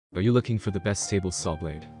Are you looking for the best table saw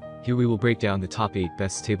blade? Here we will break down the top 8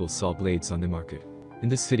 best table saw blades on the market. In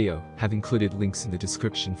this video, have included links in the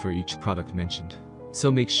description for each product mentioned.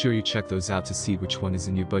 So make sure you check those out to see which one is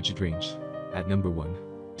in your budget range. At number 1.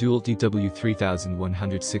 Dewalt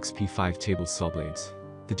DW3106P5 Table Saw Blades.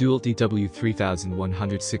 The Dewalt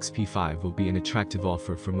DW3106P5 will be an attractive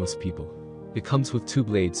offer for most people. It comes with 2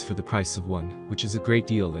 blades for the price of 1, which is a great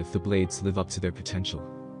deal if the blades live up to their potential.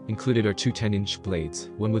 Included are 2 10-inch blades,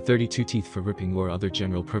 one with 32 teeth for ripping or other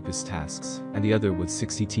general-purpose tasks, and the other with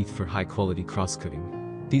 60 teeth for high-quality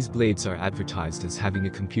cross-cutting. These blades are advertised as having a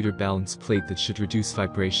computer-balanced plate that should reduce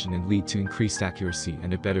vibration and lead to increased accuracy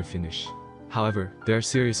and a better finish. However, there are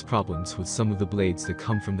serious problems with some of the blades that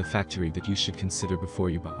come from the factory that you should consider before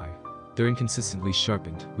you buy. They're inconsistently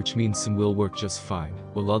sharpened, which means some will work just fine,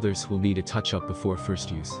 while others will need a touch-up before first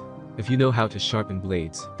use. If you know how to sharpen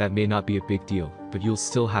blades, that may not be a big deal, but you'll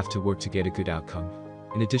still have to work to get a good outcome.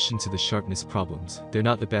 In addition to the sharpness problems, they're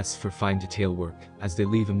not the best for fine detail work, as they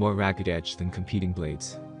leave a more ragged edge than competing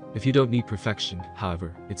blades. If you don't need perfection,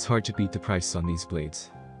 however, it's hard to beat the price on these blades.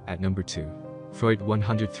 At number 2. Freud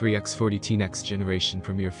 103x40T Next Generation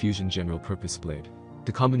Premier Fusion General Purpose Blade.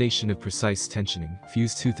 The combination of precise tensioning,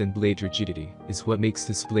 fused tooth and blade rigidity, is what makes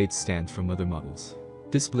this blade stand from other models.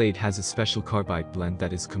 This blade has a special carbide blend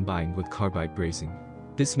that is combined with carbide brazing.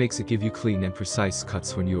 This makes it give you clean and precise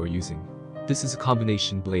cuts when you are using. This is a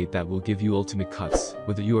combination blade that will give you ultimate cuts,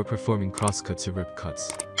 whether you are performing cross-cuts or rip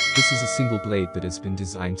cuts. This is a single blade that has been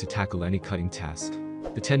designed to tackle any cutting task.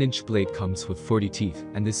 The 10-inch blade comes with 40 teeth,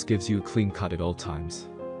 and this gives you a clean cut at all times.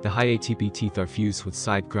 The high ATP teeth are fused with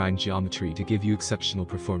side grind geometry to give you exceptional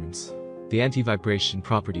performance. The anti-vibration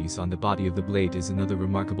properties on the body of the blade is another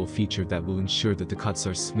remarkable feature that will ensure that the cuts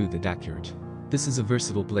are smooth and accurate. This is a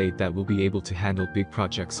versatile blade that will be able to handle big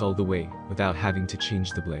projects all the way, without having to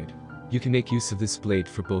change the blade. You can make use of this blade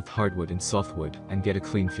for both hardwood and softwood, and get a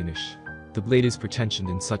clean finish. The blade is pretensioned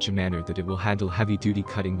in such a manner that it will handle heavy-duty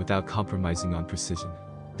cutting without compromising on precision.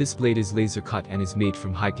 This blade is laser cut and is made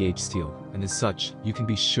from high-gauge steel, and as such, you can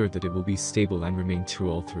be sure that it will be stable and remain true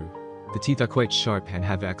all through. The teeth are quite sharp and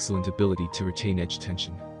have excellent ability to retain edge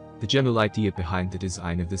tension. The general idea behind the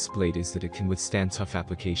design of this blade is that it can withstand tough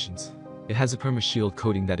applications. It has a perma-shield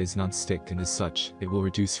coating that is non-stick, and as such, it will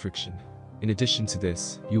reduce friction. In addition to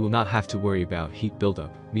this, you will not have to worry about heat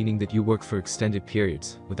buildup, meaning that you work for extended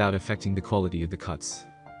periods, without affecting the quality of the cuts.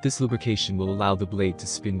 This lubrication will allow the blade to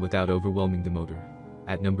spin without overwhelming the motor.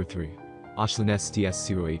 At number 3. Oshlun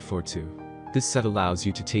SDS0842. This set allows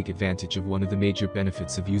you to take advantage of one of the major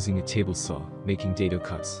benefits of using a table saw, making dado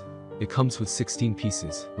cuts. It comes with 16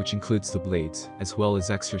 pieces, which includes the blades, as well as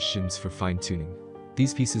extra shims for fine-tuning.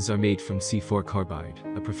 These pieces are made from C4 carbide,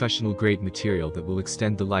 a professional-grade material that will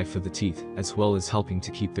extend the life of the teeth, as well as helping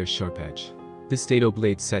to keep their sharp edge. This dado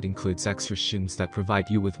blade set includes extra shims that provide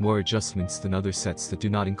you with more adjustments than other sets that do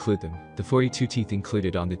not include them. The 42 teeth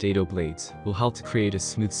included on the dado blades will help to create a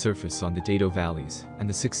smooth surface on the dado valleys, and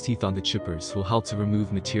the 6 teeth on the chippers will help to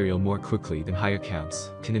remove material more quickly than higher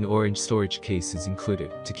counts. An orange storage case is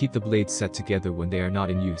included to keep the blades set together when they are not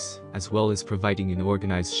in use, as well as providing an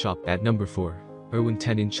organized shop. At number 4. rwin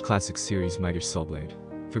 10-inch Classic Series Miter Saw Blade.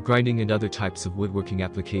 For grinding and other types of woodworking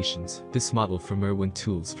applications, this model from rwin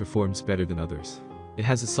Tools performs better than others. It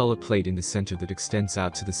has a solid plate in the center that extends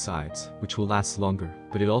out to the sides, which will last longer,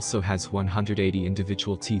 but it also has 180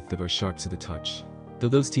 individual teeth that are sharp to the touch. Though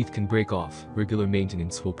those teeth can break off, regular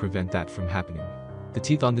maintenance will prevent that from happening. The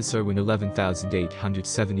teeth on this rwin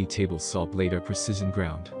 11870 table saw blade are precision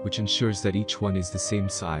ground, which ensures that each one is the same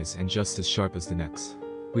size and just as sharp as the next.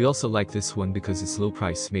 We also like this one because its low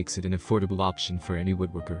price makes it an affordable option for any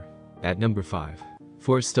woodworker. At number 5.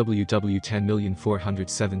 Forrest WW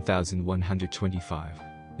 10407125.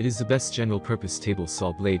 It is the best general-purpose table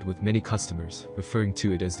saw blade with many customers, referring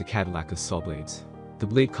to it as the Cadillac of saw blades. The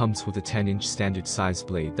blade comes with a 10-inch standard size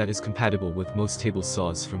blade that is compatible with most table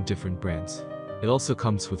saws from different brands. It also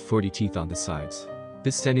comes with 40 teeth on the sides.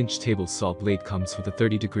 This 10-inch table saw blade comes with a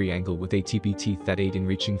 30-degree angle with ATP teeth that aid in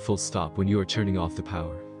reaching full stop when you are turning off the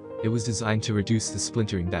power. It was designed to reduce the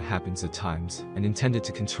splintering that happens at times, and intended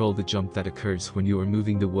to control the jump that occurs when you are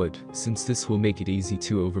moving the wood, since this will make it easy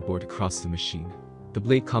to overboard across the machine. The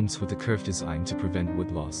blade comes with a curved design to prevent wood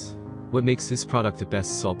loss. What makes this product the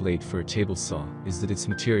best saw blade for a table saw is that its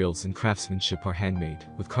materials and craftsmanship are handmade,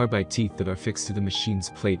 with carbide teeth that are fixed to the machine's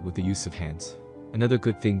plate with the use of hands. Another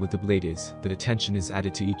good thing with the blade is that attention is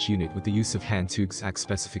added to each unit with the use of hand to exact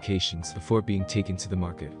specifications before being taken to the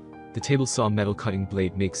market. The table saw metal cutting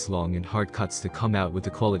blade makes long and hard cuts that come out with a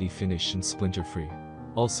quality finish and splinter-free.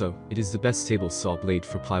 Also, it is the best table saw blade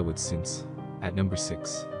for plywood since. At number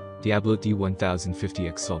 6. Diablo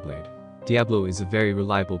D1050X saw blade. Diablo is a very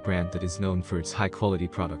reliable brand that is known for its high-quality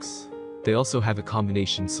products. They also have a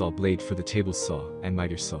combination saw blade for the table saw and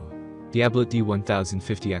miter saw. Diablo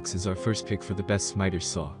D1050X is our first pick for the best miter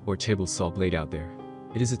saw or table saw blade out there.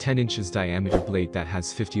 It is a 10 inches diameter blade that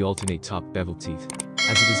has 50 alternate top bevel teeth.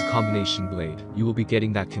 As it is a combination blade, you will be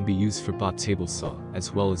getting that can be used for both table saw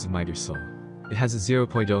as well as a miter saw. It has a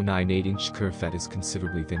 0.098 inch curve that is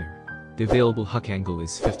considerably thinner. The available huck angle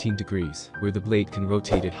is 15 degrees, where the blade can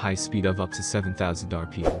rotate at high speed of up to 7,000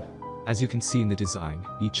 RPM. As you can see in the design,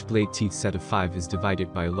 each blade teeth set of 5 is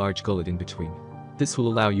divided by a large gullet in between. This will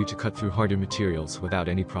allow you to cut through harder materials without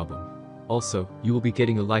any problem. Also, you will be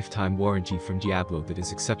getting a lifetime warranty from Diablo that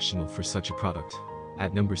is exceptional for such a product.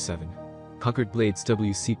 At number 7. Concord Blades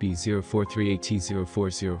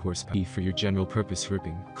WCP0438T040 horsepower for your general purpose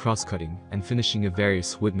ripping, cross-cutting, and finishing of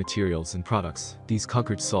various wood materials and products. These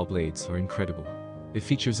Concord saw blades are incredible. It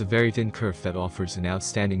features a very thin kerf that offers an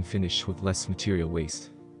outstanding finish with less material waste.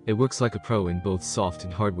 It works like a pro in both soft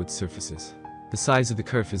and hardwood surfaces. The size of the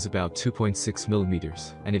kerf is about 2.6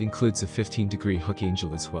 mm, and it includes a 15-degree hook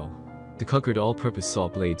angel as well. The Concord all-purpose saw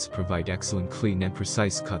blades provide excellent clean and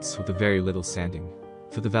precise cuts with a very little sanding.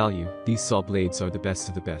 For the value, these saw blades are the best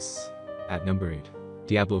of the best. At number 8.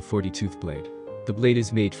 Diablo 40-tooth blade. The blade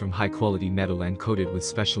is made from high-quality metal and coated with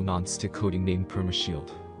special non-stick coating named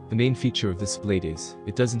PermaShield. The main feature of this blade is,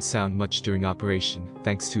 it doesn't sound much during operation,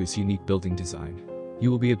 thanks to its unique building design.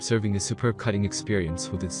 You will be observing a superb cutting experience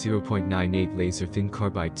with its 0.98 laser-thin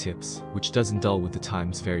carbide tips, which doesn't dull with the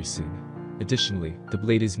times very soon. Additionally, the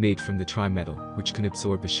blade is made from the tri-metal, which can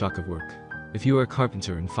absorb the shock of work. If you are a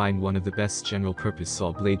carpenter and find one of the best general-purpose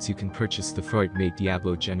saw blades, you can purchase the Freud-made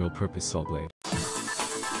Diablo general-purpose saw blade.